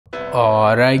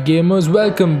Alright gamers,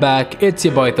 welcome back. It's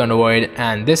your boy ThunderVoid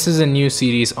and this is a new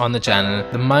series on the channel,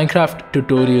 the Minecraft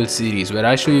tutorial series, where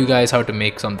I show you guys how to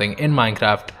make something in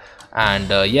Minecraft. And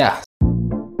yeah.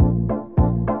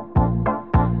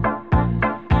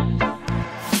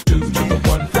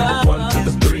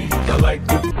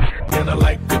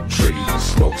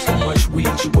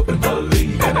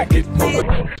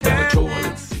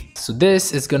 So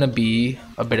this is gonna be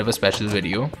a bit of a special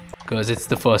video because it's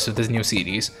the first of this new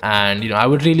series, and I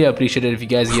would really appreciate it if you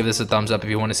guys give this a thumbs up if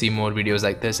you want to see more videos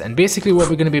like this. And basically what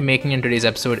we're going to be making in today's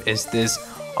episode is this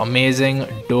amazing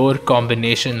door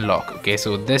combination lock. Okay,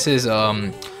 so this is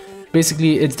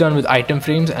basically it's done with item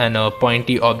frames and a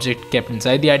pointy object kept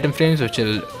inside the item frames, which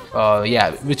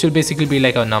will basically be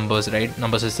like our numbers, right?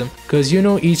 Number system, because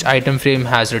each item frame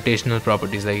has rotational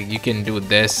properties. Like you can do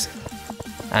this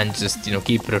and just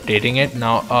keep rotating it.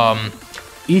 Now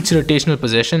each rotational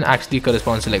position actually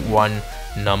corresponds to like one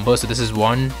number. So this is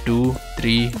 1 2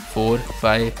 3 4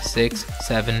 5 6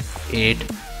 7 8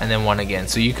 and then 1 again.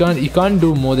 So you can't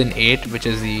do more than 8, which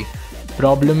is the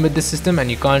problem with the system. And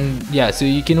you can't, so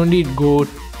you can only go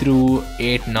through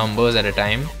 8 numbers at a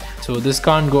time. So this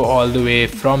can't go all the way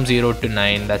from 0 to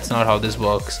 9. That's not how this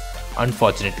works,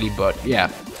 unfortunately. But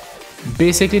yeah,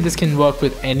 basically this can work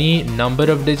with any number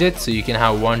of digits. So you can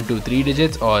have 1 2 3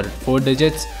 digits or 4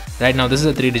 digits. Right now this is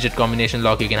a 3-digit combination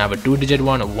lock. You can have a 2-digit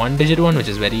one, a 1-digit one, which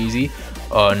is very easy,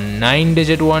 a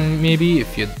 9-digit one maybe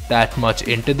if you're that much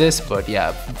into this. But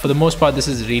yeah, for the most part this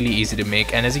is really easy to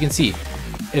make. And as you can see,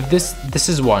 if this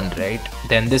is 1, right,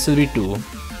 then this will be 2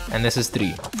 and this is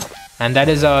 3, and that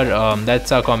is our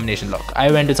that's our combination lock.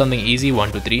 I went with something easy,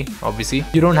 1 2 3. Obviously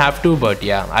you don't have to, but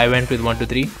yeah, I went with 1 2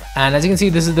 3. And as you can see,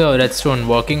 this is the redstone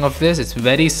working of this. It's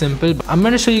very simple. I'm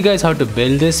going to show you guys how to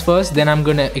build this first, then I'm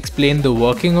going to explain the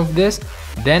working of this,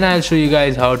 then I'll show you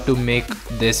guys how to make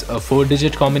this a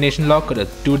 4-digit combination lock or a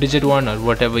 2-digit one or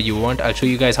whatever you want. I'll show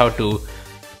you guys how to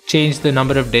change the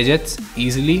number of digits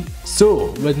easily.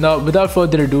 So without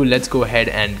further ado, let's go ahead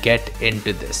and get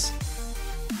into this.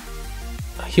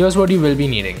 Here's what you will be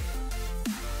needing: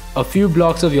 a few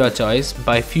blocks of your choice.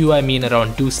 By few I mean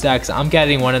around 2 stacks. I'm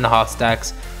carrying 1.5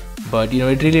 stacks, but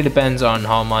it really depends on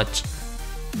how much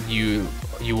you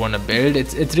want to build.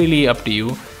 It's really up to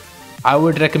you. I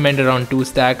would recommend around 2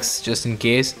 stacks just in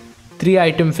case. 3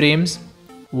 item frames,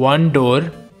 1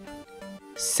 door,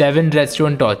 7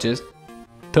 redstone torches,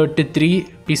 33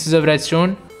 pieces of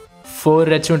redstone, 4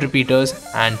 redstone repeaters,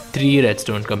 and 3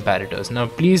 redstone comparators. Now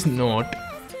please note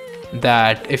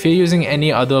that if you're using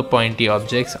any other pointy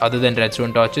objects other than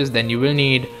redstone torches, then you will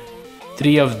need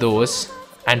 3 of those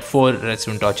and 4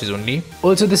 redstone torches only.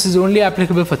 Also, this is only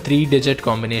applicable for 3-digit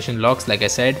combination locks, like I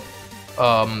said,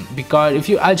 because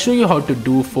I'll show you how to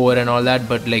do 4 and all that,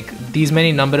 but like these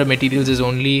many number of materials is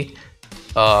only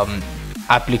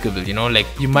applicable, like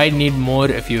you might need more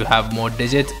if you have more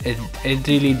digits. It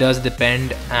really does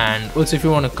depend. And also if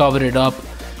you want to cover it up,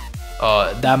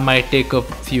 that might take a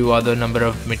few other number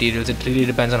of materials. It really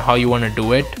depends on how you want to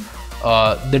do it.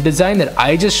 The design that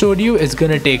I just showed you is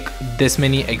gonna take this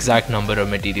many exact number of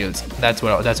materials. That's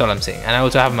all I'm saying. And I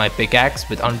also have my pickaxe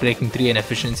with unbreaking 3 and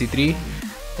efficiency 3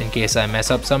 in case I mess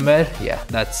up somewhere. Yeah,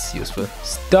 that's useful.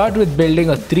 Start with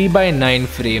building a 3x9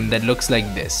 frame that looks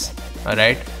like this.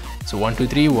 Alright, so 1 2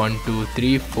 3 1 2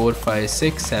 3 4 5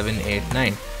 6 7 8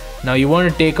 9. Now you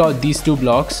want to take out these 2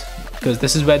 blocks, because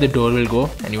this is where the door will go,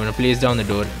 and you want to place down the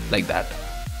door like that.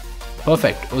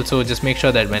 Perfect. Also just make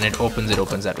sure that when it opens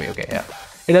that way. Okay, yeah,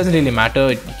 it doesn't really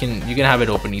matter. You can have it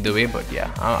open either way, but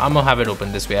yeah, I'm gonna have it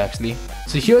open this way actually.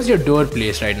 So here's your door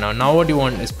placed right now. Now what you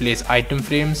want is place item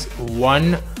frames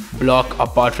 1 block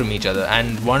apart from each other,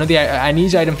 and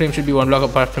each item frame should be 1 block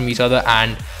apart from each other,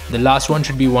 and the last one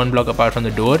should be 1 block apart from the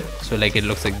door. So like it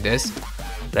looks like this,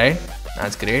 right?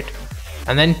 That's great.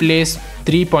 And then place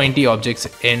 3 pointy objects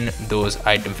in those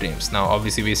item frames. Now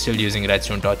obviously we're still using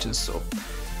redstone torches, so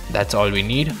that's all we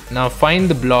need. Now find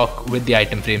the block with the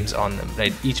item frames on them,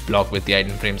 right? Each block with the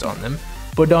item frames on them.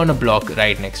 Put down a block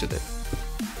right next to it.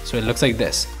 So it looks like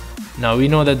this. Now we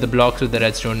know that the blocks with the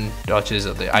redstone torches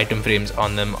or the item frames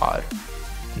on them are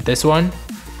this one.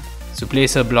 So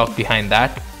place a block behind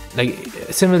that. Like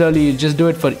similarly, you just do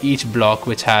it for each block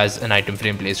which has an item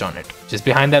frame placed on it. Just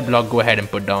behind that block, go ahead and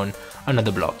put down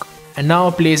another block. And now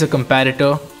place a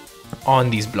comparator on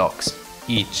these blocks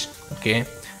each. Okay,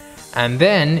 and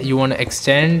then you want to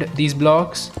extend these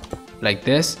blocks like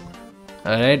this.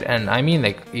 Alright, and I mean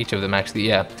like each of them actually,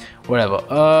 yeah, whatever.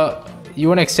 You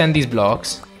want to extend these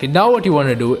blocks. Okay, now what you want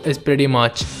to do is pretty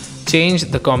much change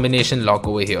the combination lock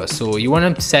over here. So you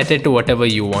want to set it to whatever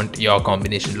you want your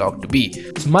combination lock to be.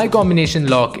 So my combination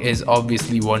lock is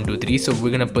obviously 1 2 3, so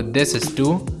we're gonna put this as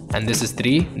 2 and this is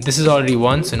 3. This is already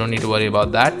 1, so no need to worry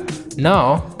about that.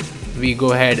 Now we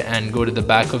go ahead and go to the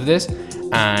back of this,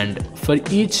 and for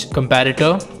each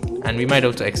comparator, and we might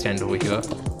also extend over here,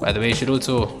 by the way, you should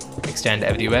also extend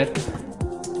everywhere.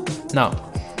 Now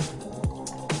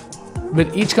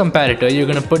with each comparator, you're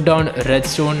gonna put down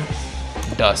redstone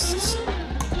dusts,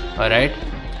 all right,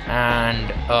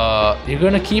 and you're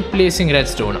gonna keep placing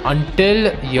redstone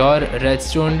until your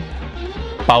redstone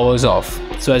powers off.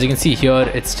 So as you can see here,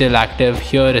 it's still active,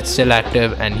 here it's still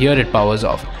active, and here it powers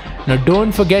off. Now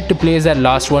don't forget to place that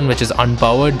last one, which is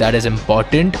unpowered. That is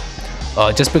important.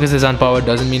 Just because it's unpowered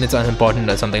doesn't mean it's unimportant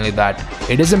or something like that.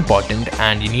 It is important,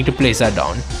 and you need to place that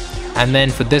down. And then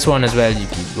for this one as well, you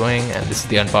keep going, and this is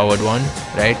the unpowered one,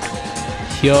 right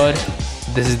here.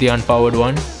 This is the unpowered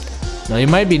one. Now you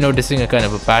might be noticing a kind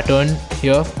of a pattern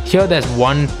here. Here there's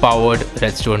 1 powered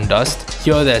redstone dust,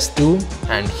 here there's 2,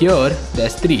 and here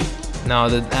there's 3. Now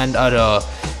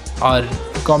our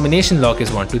combination lock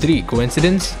is 1 2 3.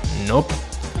 Coincidence? Nope.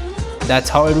 That's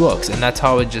how it works, and that's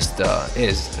how it just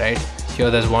is, right? Here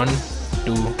there's 1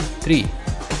 2 3.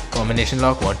 Combination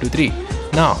lock 1 2 3.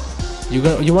 Now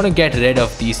you want to get rid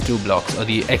of these 2 blocks, or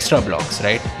the extra blocks,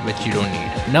 right, which you don't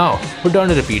need. Now put down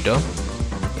a repeater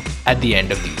at the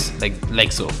end of these,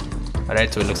 like so. All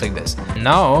right, so it looks like this.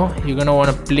 Now you're gonna want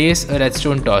to place a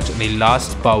redstone torch on the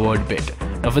last powered bit.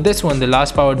 Now for this one, the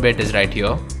last powered bit is right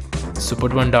here, so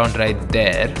put one down right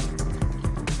there.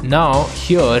 Now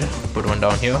here, put one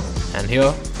down here, and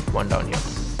here, one down here.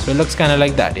 So it looks kind of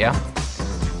like that, yeah.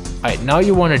 All right, now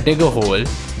you want to dig a hole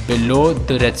below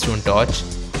the redstone torch,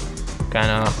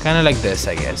 kind of like this,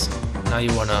 I guess. Now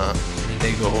you want to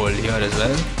dig a hole here as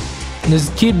well.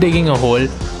 Just keep digging a hole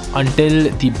until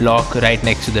the block right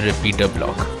next to the repeater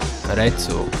block. All right,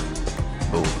 so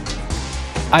boom.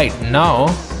 All right, now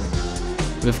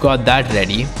we've got that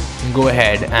ready. Go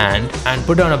ahead and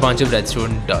put down a bunch of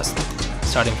redstone dust,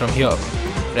 starting from here,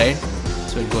 right?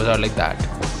 So it goes out like that.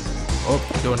 Oh,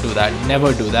 don't do that.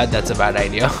 Never do that. That's a bad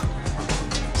idea.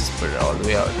 Just put it all the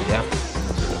way out. Yeah.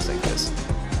 So it looks like this.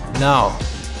 Now,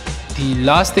 the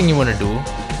last thing you want to do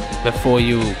before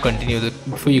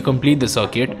you complete the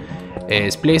circuit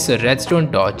is place a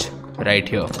redstone torch right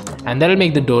here, and that'll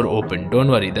make the door open. Don't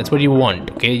worry. That's what you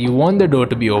want. Okay, you want the door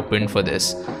to be open for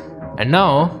this. And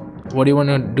now, what you want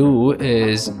to do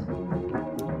is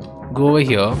go over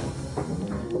here.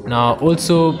 Now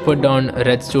also put down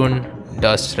redstone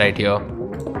dust right here,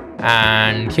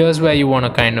 and here's where you want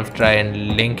to kind of try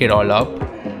and link it all up,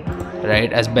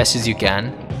 right, as best as you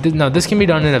can. Now this can be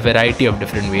done in a variety of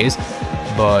different ways,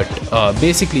 but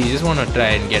basically you just want to try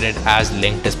and get it as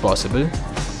linked as possible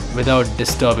without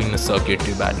disturbing the circuit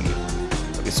too badly.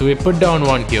 Okay, so we put down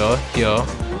one here, here,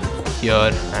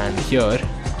 here, and here,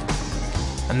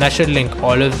 and that should link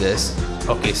all of this.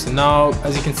 Okay, so now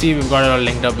as you can see, we've got it all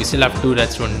linked up. We still have 2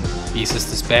 redstone pieces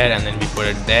to spare, and then we put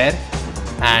it there.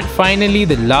 And finally,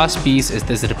 the last piece is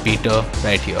this repeater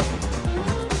right here.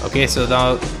 Okay, so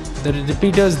now the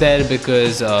repeater is there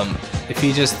because if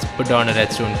we just put down a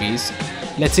redstone piece,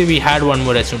 let's say we had one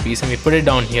more redstone piece and we put it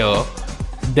down here,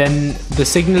 then the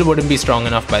signal wouldn't be strong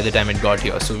enough by the time it got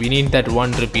here. So we need that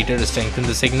one repeater to strengthen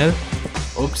the signal.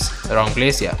 Oops, wrong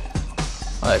place, yeah.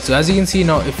 Alright, so as you can see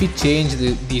now, if we change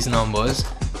these numbers,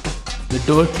 the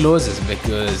door closes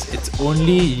because it's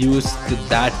only used to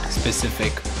that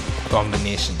specific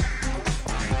combination,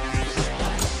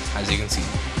 as you can see.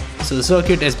 So the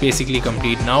circuit is basically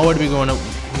complete. Now what we're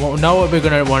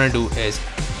gonna want to do is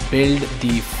build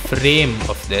the frame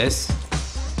of this,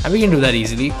 and we can do that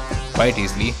easily, quite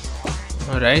easily.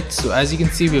 Alright, so as you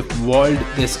can see, we've walled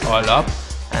this all up,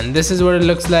 and this is what it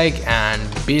looks like, and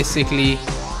basically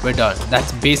we're done.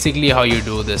 That's basically how you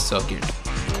do this circuit.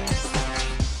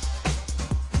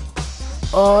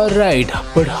 Alright,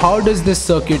 but how does this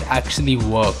circuit actually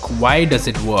work? Why does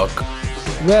it work?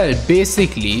 Well,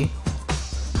 basically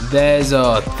there's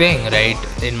a thing right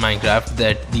in Minecraft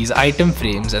that these item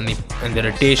frames and the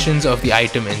rotations of the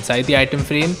item inside the item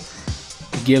frame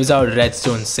gives out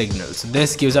redstone signals.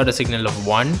 This gives out a signal of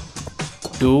 1,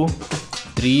 2,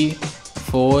 3,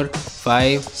 4,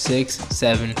 5, 6,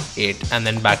 7, 8, and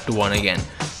then back to 1 again.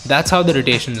 That's how the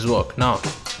rotations work. Now,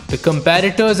 the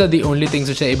comparators are the only things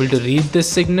which are able to read this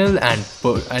signal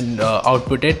and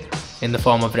output it in the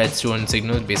form of redstone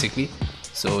signals, basically.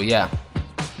 So yeah,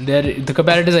 the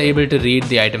comparators are able to read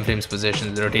the item frame's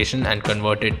position, the rotation, and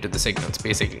convert it to the signals,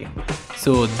 basically.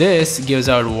 So this gives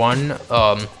out one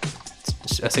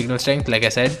a signal strength, like I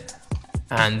said,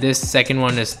 and this second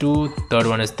one is 2, third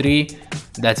one is 3.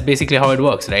 That's basically how it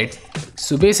works, right?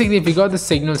 So basically, if we got the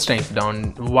signal strength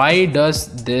down, why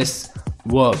does this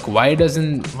work? Why does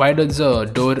a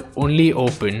door only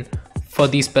open for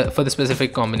the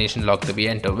specific combination lock that we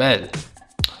enter? Well,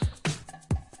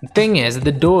 the thing is,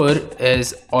 the door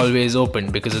is always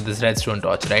open because of this redstone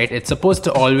torch, right? It's supposed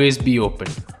to always be open.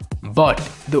 But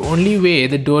the only way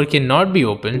the door cannot be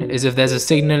open is if there's a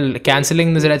signal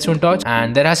cancelling this redstone torch,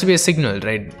 and there has to be a signal,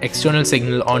 right? External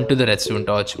signal onto the redstone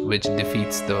torch, which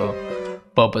defeats the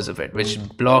purpose of it, which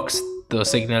blocks the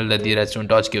signal that the redstone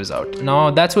torch gives out.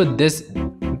 Now that's what this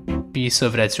piece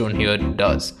of redstone here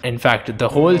does. In fact, the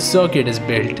whole circuit is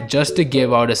built just to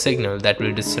give out a signal that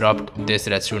will disrupt this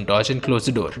redstone torch and close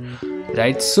the door,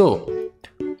 right? So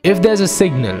if there's a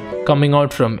signal coming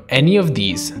out from any of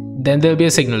these, then there'll be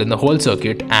a signal in the whole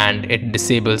circuit and it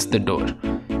disables the door.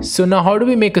 So now how do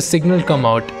we make a signal come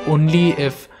out only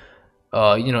if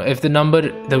if the number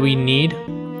that we need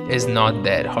is not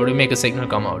there? How do we make a signal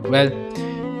come out? Well,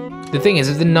 the thing is,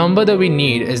 if the number that we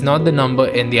need is not the number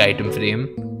in the item frame,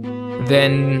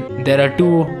 then there are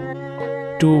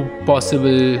two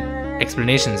possible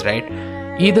explanations, right?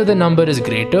 Either the number is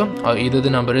greater or either the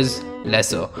number is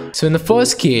lesser. So in the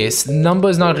first case, the number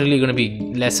is not really going to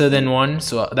be lesser than 1,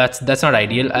 so that's not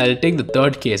ideal. I'll take the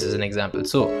third case as an example.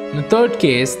 So in the third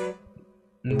case,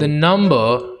 the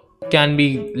number can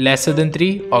be lesser than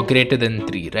 3 or greater than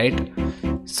 3, right?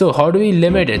 So how do we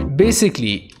limit it?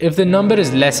 Basically, if the number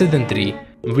is lesser than 3,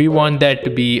 we want that to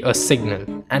be a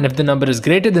signal, and if the number is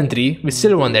greater than 3, we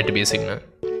still want that to be a signal.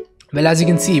 Well, as you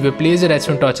can see, we place a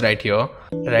redstone torch right here,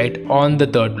 right on the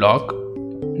third block,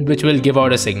 which will give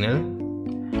out a signal.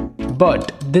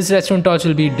 But this redstone torch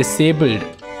will be disabled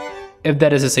if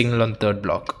there is a signal on the third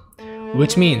block,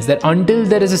 which means that until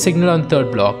there is a signal on the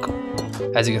third block,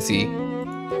 as you can see,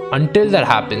 until that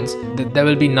happens, there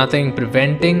will be nothing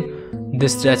preventing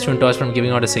this redstone torch from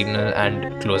giving out a signal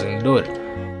and closing the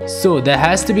door. So there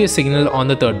has to be a signal on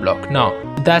the third block. Now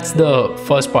that's the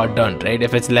first part done, right?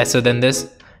 If it's lesser than this.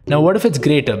 Now what if it's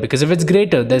greater? Because if it's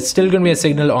greater, there's still going to be a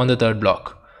signal on the third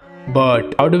block.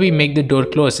 But how do we make the door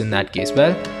close in that case?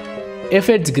 Well, if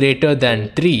it's greater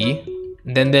than 3,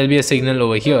 then there'll be a signal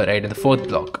over here, right, in the fourth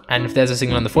block. And if there's a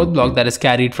signal on the fourth block, that is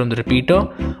carried from the repeater,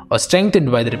 or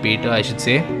strengthened by the repeater, I should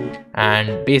say,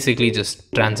 and basically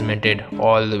just transmitted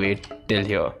all the way till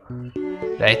here,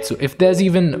 right? So if there's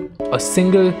even a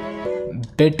single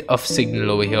bit of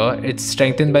signal over here, it's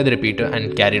strengthened by the repeater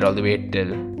and carried all the way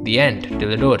till the end, till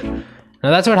the door. Now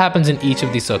that's what happens in each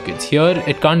of these circuits. Here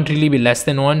it can't really be less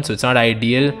than 1, so it's not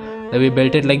ideal that we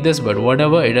built it like this, but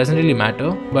whatever, it doesn't really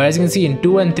matter. But as you can see, in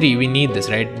 2 and 3 we need this,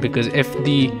 right? Because if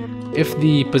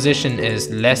the position is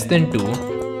less than 2,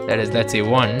 that is, let's say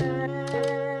 1,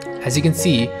 as you can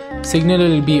see, signal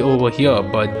will be over here,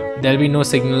 but there'll be no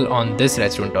signal on this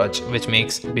redstone torch, which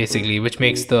makes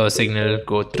the signal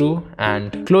go through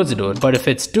and close the door. But if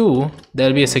it's 2,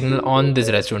 there'll be a signal on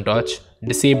this redstone torch,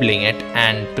 disabling it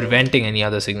and preventing any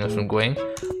other signal from going.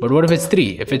 But what if it's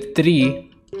 3? If it's 3,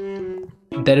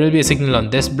 there will be a signal on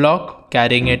this block,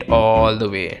 carrying it all the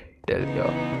way till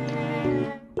here.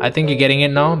 I think you're getting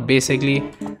it now.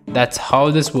 Basically, that's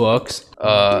how this works.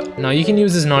 Now you can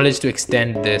use this knowledge to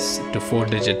extend this to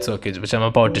 4-digit circuits, which I'm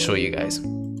about to show you guys.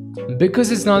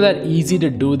 Because it's not that easy to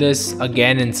do this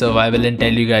again in survival and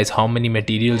tell you guys how many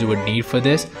materials you would need for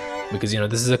this, because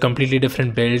this is a completely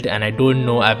different build and I don't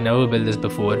know, I've never built this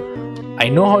before. I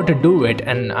know how to do it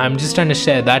and I'm just trying to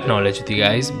share that knowledge with you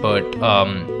guys, but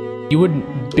you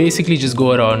would basically just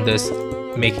go around this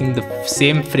making the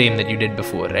same frame that you did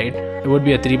before, right? It would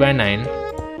be a 3x9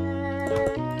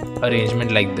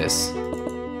 arrangement like this.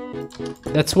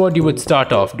 That's what you would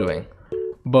start off doing.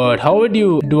 But how would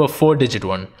you do a 4-digit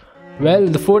one? Well,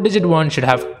 the 4-digit one should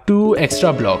have 2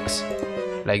 extra blocks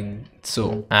like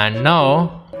so. And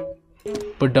now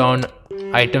put down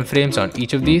item frames on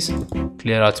each of these,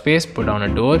 clear out space, put down a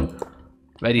door.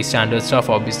 Very standard stuff,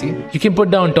 obviously. You can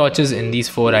put down torches in these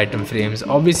 4 item frames.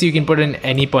 Obviously, you can put in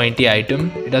any pointy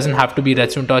item. It doesn't have to be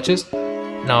redstone torches.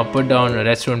 Now put down a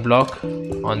redstone block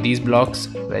on these blocks.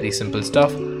 Very simple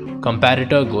stuff.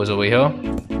 Comparator goes over here.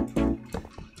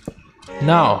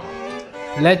 Now,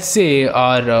 let's say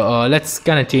let's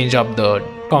kind of change up the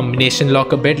combination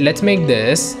lock a bit. Let's make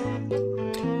this.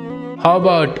 How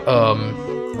about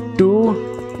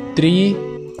 2, 3,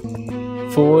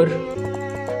 4,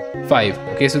 5.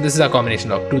 Okay, so this is our combination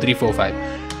lock, 2, 3, 4, 5.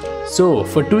 So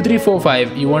for 2, 3, 4,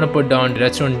 5, you want to put down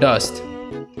redstone dust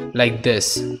like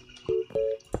this,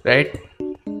 right?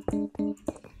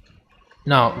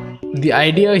 Now the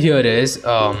idea here is you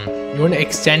want to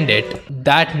extend it,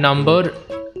 that number,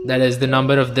 that is the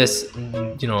number of this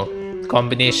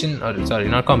combination, or sorry,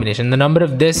 not combination, the number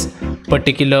of this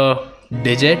particular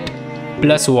digit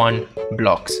plus 1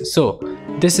 blocks. So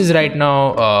this is right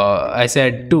now, I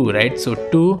said 2, right? So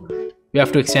 2, we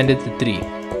have to extend it to 3,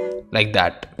 like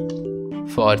that.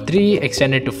 For 3,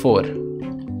 extend it to 4.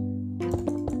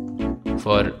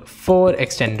 For 4,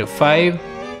 extend to 5.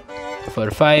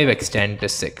 For 5, extend to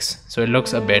 6. So it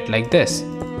looks a bit like this.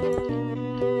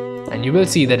 And you will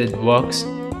see that it works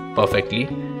perfectly.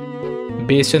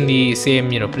 Based on the same,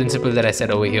 principle that I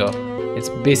said over here. It's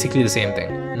basically the same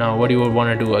thing. Now what you would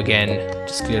want to do again,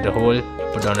 just clear the hole,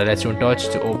 put down a redstone torch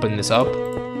to open this up.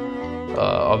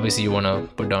 Obviously you want to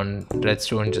put down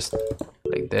redstone just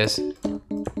like this,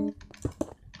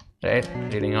 right,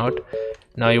 leading out.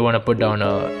 Now you want to put down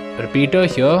a repeater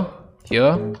here,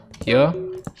 here, here,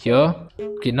 here.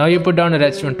 Okay, now you put down a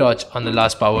redstone torch on the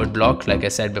last powered block, like I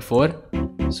said before.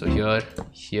 So here,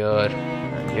 here,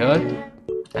 and here.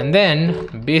 And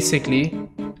then basically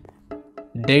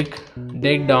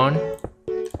dig down,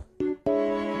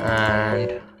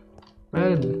 and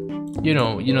well, you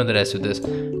know the rest of this.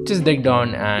 Just dig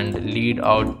down and lead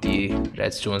out the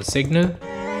redstone signal.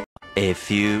 A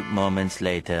few moments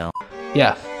later.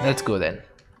 Yeah, let's go then.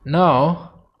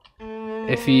 Now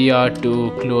if we are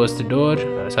to close the door,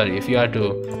 if you are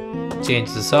to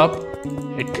change this up,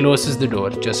 it closes the door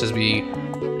just as we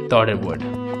thought it would,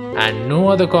 and no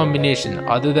other combination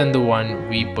other than the one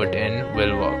we put in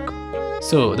will work.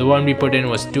 So the one we put in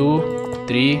was 2,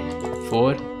 3,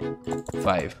 4,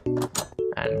 5,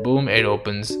 and boom, it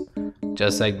opens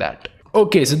just like that.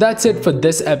 Okay, so that's it for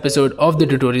this episode of the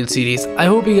tutorial series. I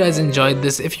hope you guys enjoyed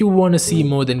this. If you want to see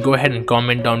more, then go ahead and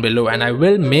comment down below, and I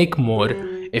will make more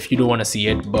if you do want to see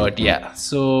it. But yeah,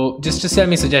 so just send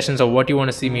me suggestions of what you want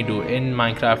to see me do in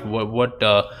Minecraft,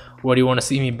 what you want to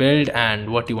see me build, and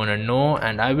what you want to know,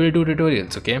 and I will do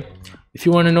tutorials. Okay, if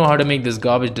you want to know how to make this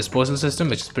garbage disposal system,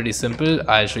 which is pretty simple,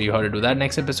 I'll show you how to do that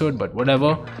next episode. But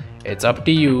whatever, it's up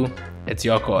to you, it's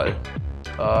your call.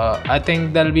 I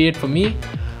think that'll be it for me.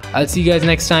 I'll see you guys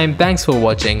next time. Thanks for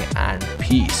watching, and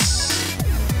peace.